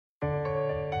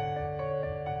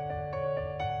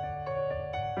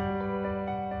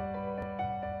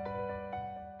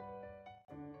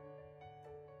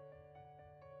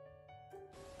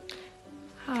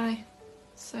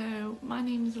my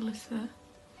name is Alyssa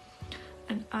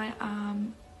and I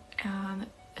am an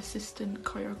assistant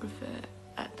choreographer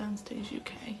at Dance Days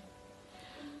UK.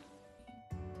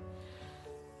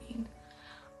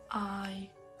 I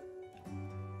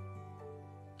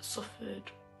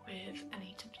suffered with an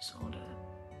eating disorder,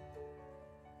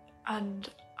 and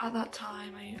at that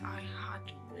time I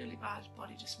had really bad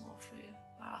body dysmorphia.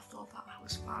 I thought that I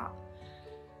was fat,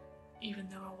 even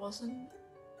though I wasn't.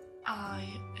 I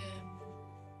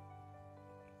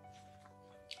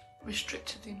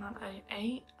restricted the amount I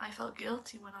ate. I felt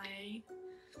guilty when I ate.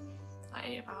 I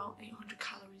ate about 800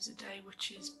 calories a day,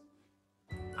 which is,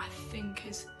 I think,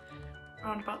 is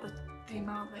around about the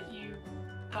amount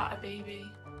that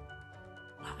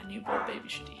a newborn baby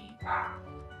should eat.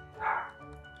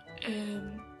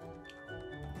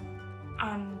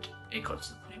 And it got to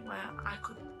the point where I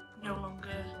could no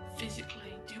longer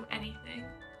physically do anything.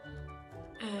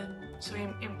 So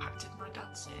it impacted my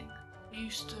dancing. I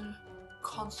used to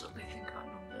constantly think about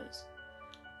numbers.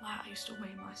 Like, I used to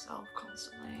weigh myself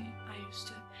constantly. I used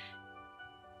to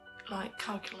like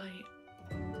calculate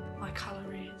my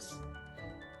calories,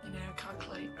 you know,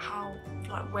 calculate how,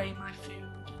 like, weigh my food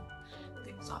and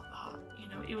things like that. You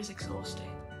know, it was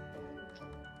exhausting.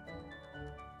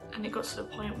 And it got to the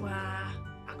point where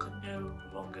I could no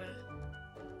longer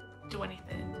do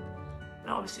anything. And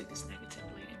obviously this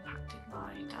negatively impacted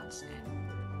my dancing.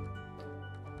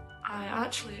 I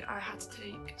had to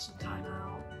take some time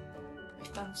out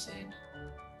with dancing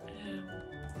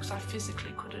because I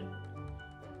physically couldn't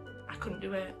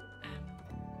do it.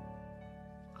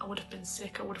 I would have been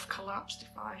sick, I would have collapsed if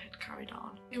I had carried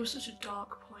on. It was such a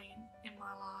dark point in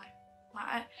my life.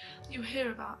 Like, you hear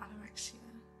about anorexia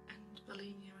and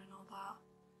bulimia and all that,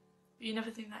 but you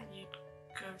never think that you'd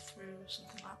go through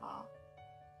something like that.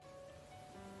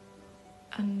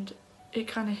 And it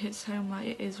kind of hits home, like,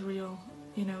 it is real.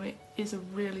 You know, it is a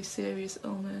really serious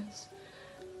illness,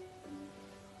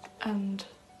 and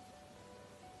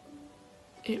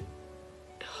it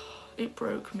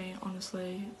broke me,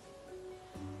 honestly.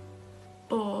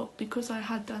 But because I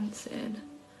had dancing,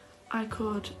 I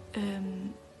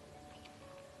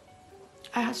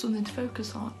had something to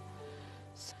focus on.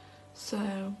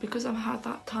 So because I had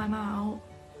that time out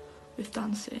with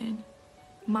dancing,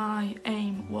 my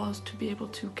aim was to be able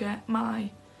to get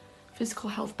my physical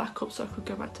health back up so I could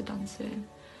go back to dancing.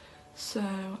 So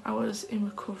I was in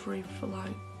recovery for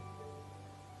like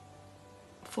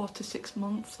 4 to 6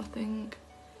 months, I think,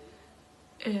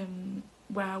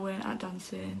 where I weren't at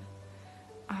dancing,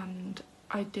 and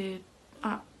I did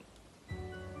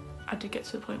get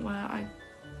to the point where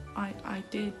I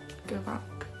did go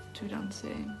back to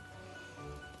dancing.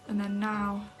 And then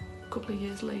now, a couple of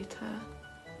years later,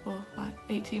 or like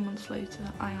 18 months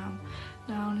later, I am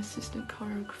now an assistant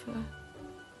choreographer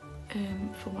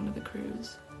for one of the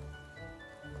crews.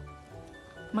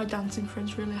 My dancing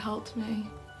friends really helped me.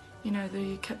 You know,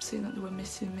 they kept saying that they were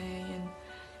missing me, and,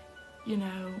 you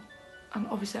know, and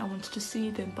obviously I wanted to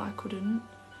see them, but I couldn't.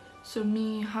 So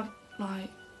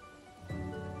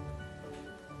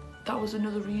that was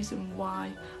another reason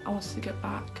why I wanted to get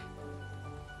back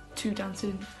to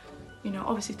dancing. You know,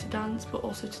 obviously to dance, but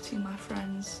also to see my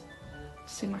friends,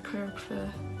 see my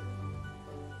choreographer,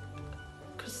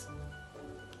 because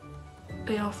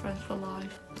they are friends for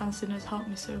life. Dancing has helped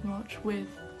me so much with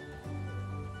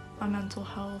my mental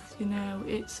health. You know,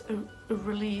 it's a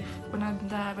relief. When I'm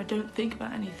there, I don't think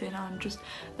about anything. I'm just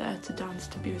there to dance,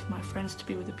 to be with my friends, to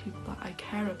be with the people that I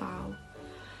care about.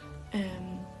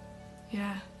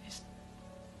 Yeah,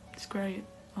 it's great.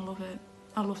 I love it.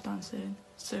 I love dancing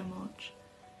so much.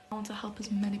 I want to help as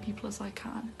many people as I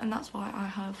can, and that's why I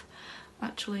have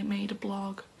actually made a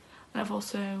blog, and I've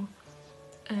also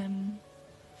done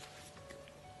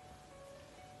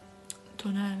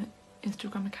an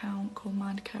Instagram account called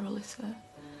Mind Care Alyssa,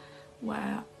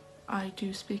 where I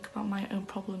do speak about my own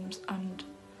problems and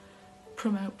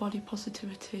promote body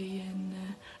positivity and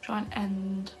try and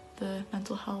end the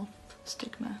mental health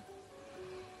stigma.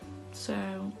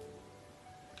 So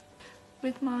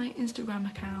with my Instagram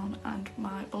account and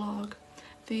my blog,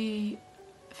 the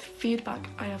feedback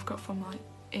I have got from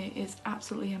it is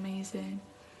absolutely amazing.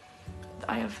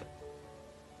 I have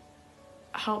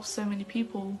helped so many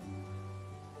people,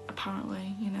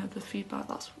 apparently. You know, that's the feedback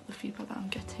that I'm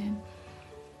getting.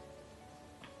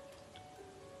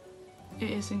 It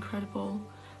is incredible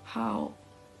how,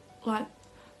 like,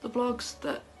 the blogs,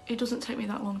 that it doesn't take me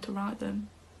that long to write them,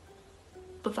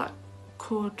 but that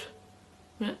could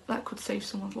save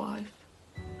someone's life.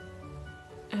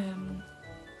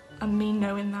 And me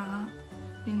knowing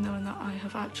that I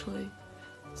have actually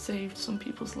saved some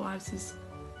people's lives is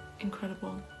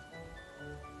incredible.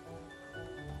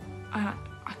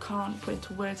 I can't put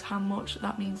into words how much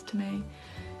that means to me.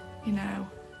 You know,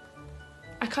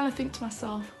 I kind of think to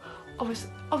myself,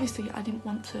 obviously I didn't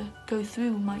want to go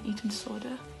through my eating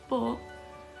disorder, but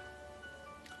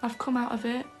I've come out of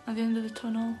it at the end of the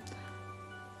tunnel,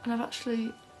 and I've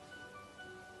actually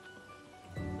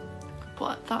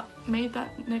made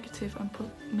that negative and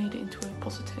made it into a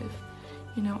positive.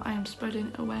 You know, I am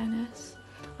spreading awareness,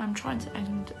 I'm trying to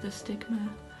end the stigma,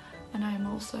 and I am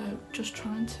also just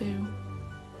trying to,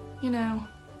 you know,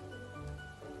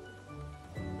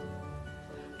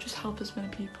 just help as many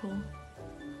people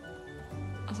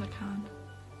as I can.